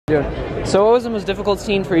So what was the most difficult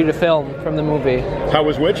scene for you to film from the movie? How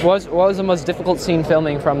was which? What was the most difficult scene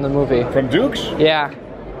filming from the movie? From Dukes? Yeah.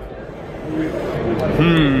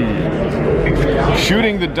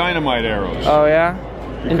 Shooting the dynamite arrows. Oh yeah?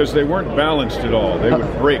 Because they weren't balanced at all. They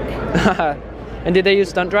would break. And did they use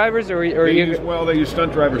stunt drivers, or you? They used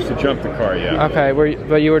stunt drivers to jump the car, yeah. Okay,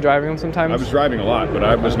 but you were driving them sometimes? I was driving a lot, but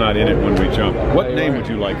I was not in it when we jumped. What name would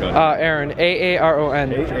you like on it? Aaron.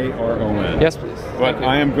 A-A-R-O-N. A-A-R-O-N. Yes, please. But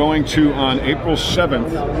I am going to, on April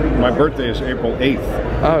 7th, my birthday is April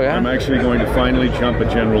 8th. Oh, yeah? I'm actually going to finally jump at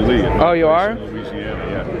General Lee. Oh, you are? In Louisiana,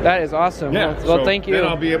 yeah. That is awesome. Yeah, Well, so thank you. Then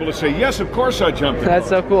I'll be able to say, yes, of course I jumped. That's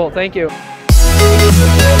so cool. Thank you. We'll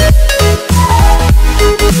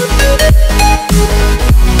be right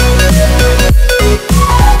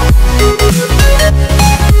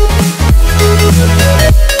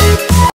back.